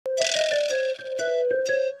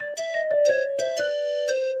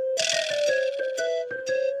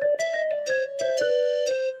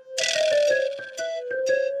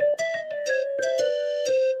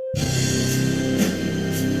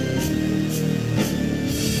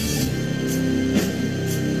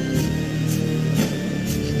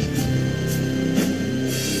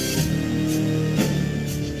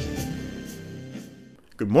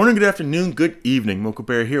morning, good afternoon, good evening. Mocha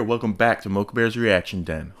Bear here. Welcome back to Mocha Bear's Reaction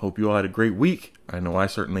Den. Hope you all had a great week. I know I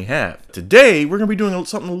certainly have. Today, we're going to be doing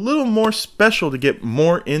something a little more special to get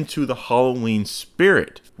more into the Halloween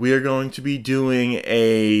spirit. We are going to be doing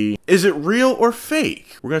a Is It Real or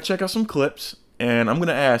Fake? We're going to check out some clips, and I'm going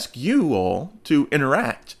to ask you all to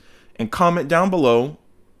interact and comment down below,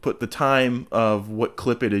 put the time of what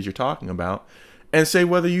clip it is you're talking about, and say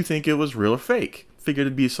whether you think it was real or fake. Figured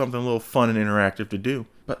it'd be something a little fun and interactive to do.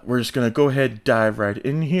 But we're just gonna go ahead and dive right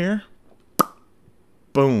in here.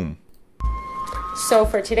 Boom. So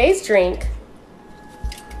for today's drink,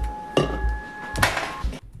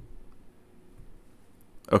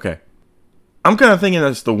 okay, I'm kind of thinking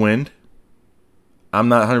that's the wind. I'm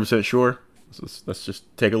not 100% sure. Let's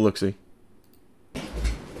just take a look-see.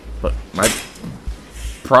 But my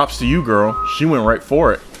props to you, girl. She went right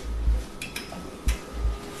for it.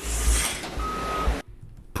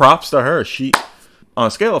 Props to her. She, on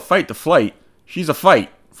a scale of fight to flight, she's a fight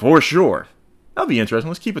for sure. That'll be interesting.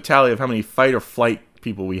 Let's keep a tally of how many fight or flight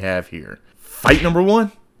people we have here. Fight number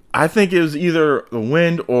one. I think it was either the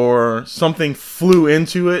wind or something flew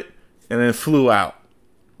into it and then flew out.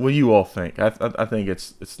 What do you all think? I think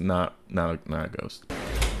it's not a ghost.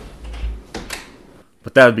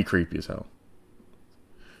 But that would be creepy as hell.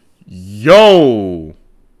 Yo.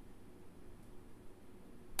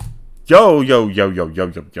 Yo, yo, yo, yo,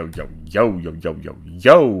 yo, yo, yo, yo, yo, yo, yo, yo,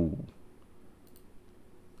 yo.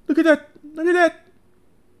 Look at that. Look at that.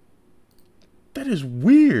 That is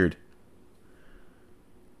weird.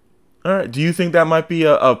 Alright, do you think that might be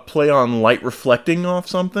a play on light reflecting off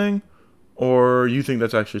something? Or you think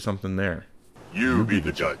that's actually something there? You be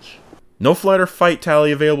the judge. No flight or fight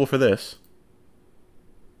tally available for this.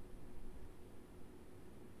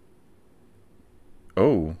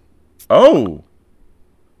 Oh. Oh!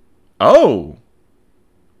 Oh!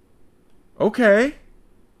 Okay.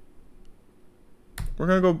 We're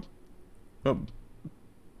gonna go... Oh.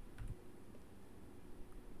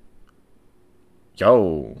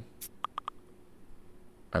 Yo.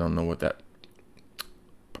 I don't know what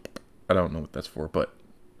that's for, but...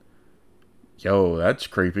 Yo, that's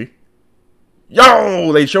creepy.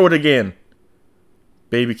 Yo! They show it again!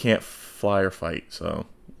 Baby can't fly or fight, so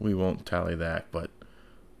we won't tally that, but...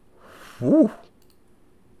 Whew.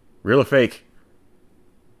 Real or fake?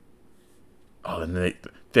 Oh, then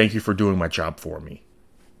thank you for doing my job for me.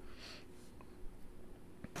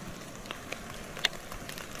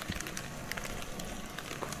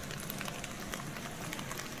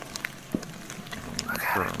 Look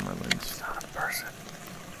at it. It's not a person.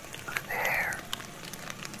 Look at the hair.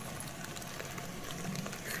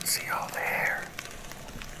 You can see all the hair.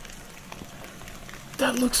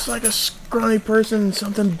 That looks like a scrawny person,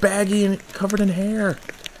 something baggy and covered in hair.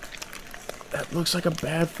 That looks like a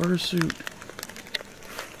bad fursuit.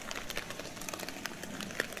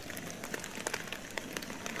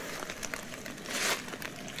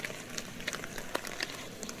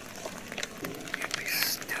 You'd be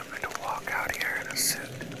stupid to walk out here in a suit.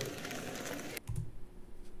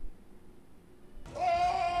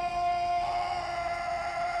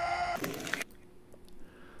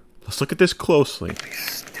 Let's look at this closely. You'd be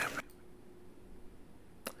stupid.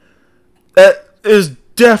 That is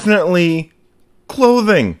definitely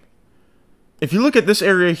clothing. If you look at this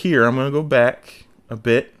area here, I'm going to go back a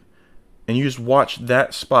bit and you just watch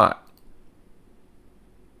that spot.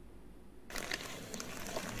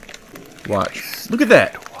 Watch. Look at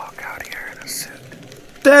that. To walk out here in a suit.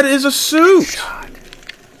 That is a suit. Shot.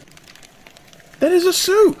 That is a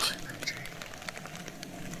suit.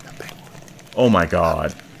 Oh my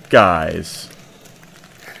god. Guys.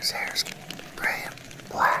 And his hair's gray and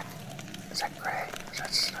black. Is that gray? Is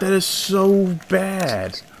that snow? That is so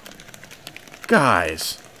bad.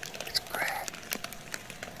 Guys. It's gray.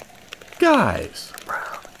 Guys.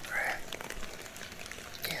 Brown and gray.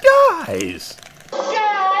 Guys.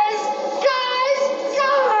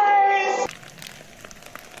 guys!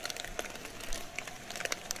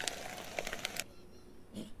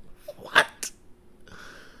 What?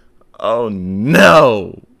 Oh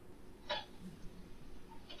no.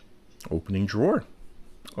 Opening drawer.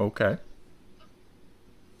 Okay.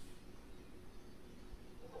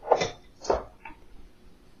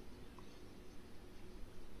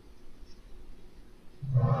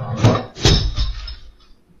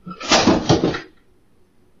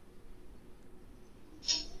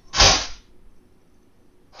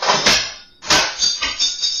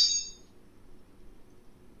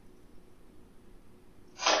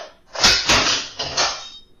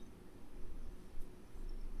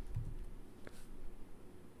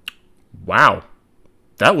 Wow.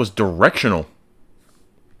 That was directional.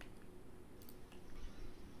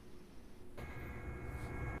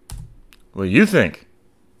 What do you think?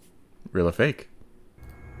 Real or fake?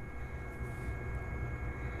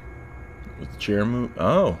 Was the chair move?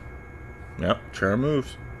 Oh. Yep, chair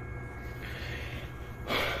moves.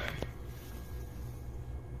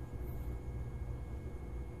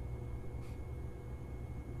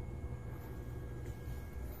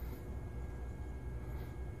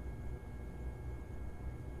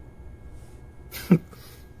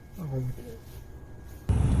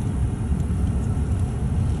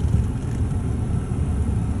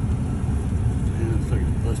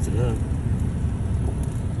 Busted up.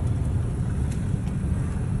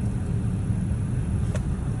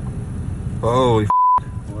 Holy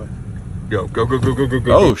What? Go, go, go, go, go, go,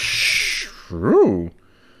 go. Oh, shrew.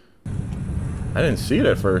 I didn't see it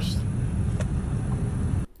at first.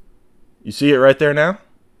 You see it right there now?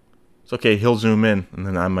 It's okay, he'll zoom in, and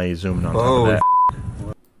then I may zoom in on top of that.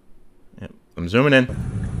 Yep, I'm zooming in.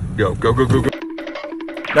 Go, go, go, go, go.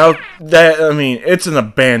 Now, that, I mean, it's an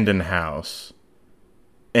abandoned house.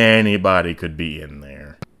 Anybody could be in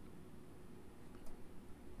there.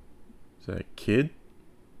 Is that a kid?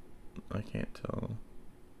 I can't tell.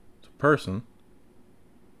 It's a person.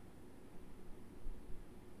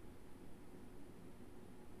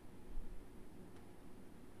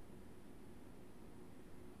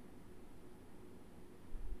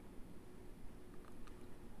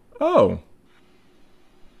 Oh.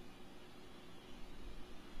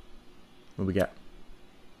 What we got?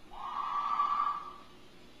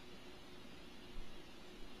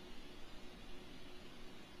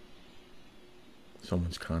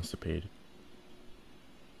 Someone's constipated.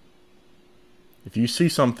 If you see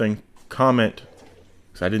something, comment.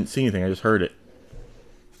 Because I didn't see anything, I just heard it.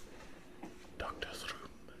 Doctor's room.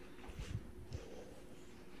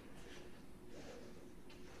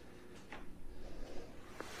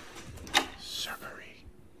 Surgery.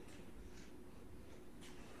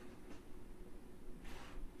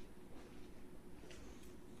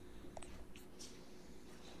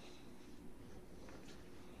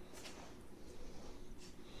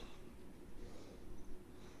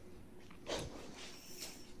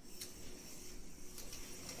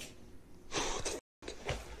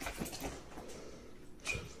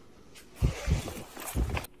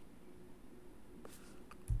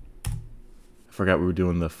 I forgot we were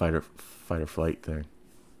doing the fight or flight thing.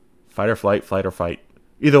 Fight or flight, flight or fight.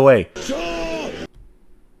 Either way.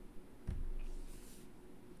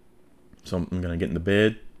 So I'm gonna get in the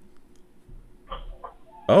bed.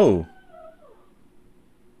 Oh.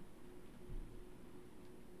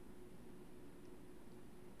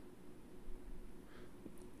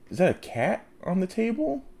 Is that a cat on the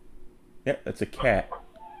table? Yep, that's a cat.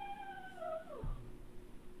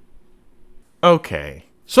 Okay.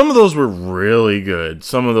 Some of those were really good.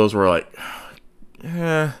 Some of those were like,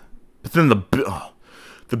 eh. But then the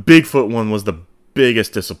Bigfoot one was the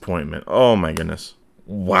biggest disappointment. Oh my goodness.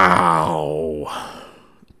 Wow.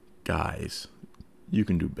 Guys, you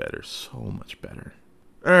can do better. So much better.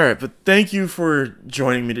 Alright, but thank you for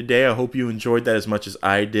joining me today. I hope you enjoyed that as much as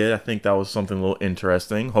I did. I think that was something a little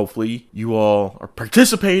interesting. Hopefully you all are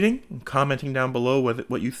participating and commenting down below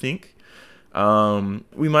what you think.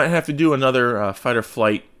 We might have to do another fight or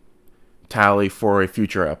flight tally for a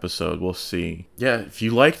future episode. We'll see. Yeah, if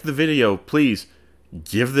you liked the video, please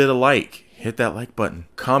give it a like. Hit that like button.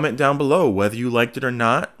 Comment down below whether you liked it or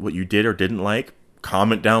not, what you did or didn't like.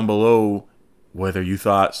 Comment down below whether you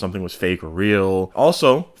thought something was fake or real.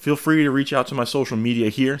 Also, feel free to reach out to my social media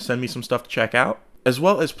here. Send me some stuff to check out. As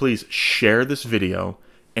well as please share this video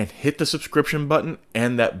and hit the subscription button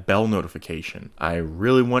and that bell notification. I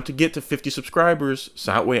really want to get to 50 subscribers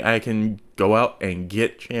so that way I can go out and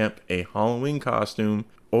get Champ a Halloween costume,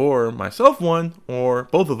 or myself one, or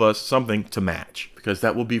both of us something to match, because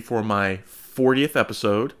that will be for my 40th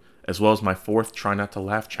episode as well as my 4th Try Not to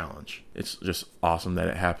Laugh challenge. It's just awesome that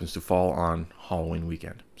it happens to fall on Halloween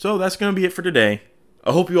weekend. So that's going to be it for today.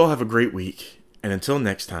 I hope you all have a great week, and until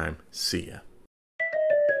next time, see ya.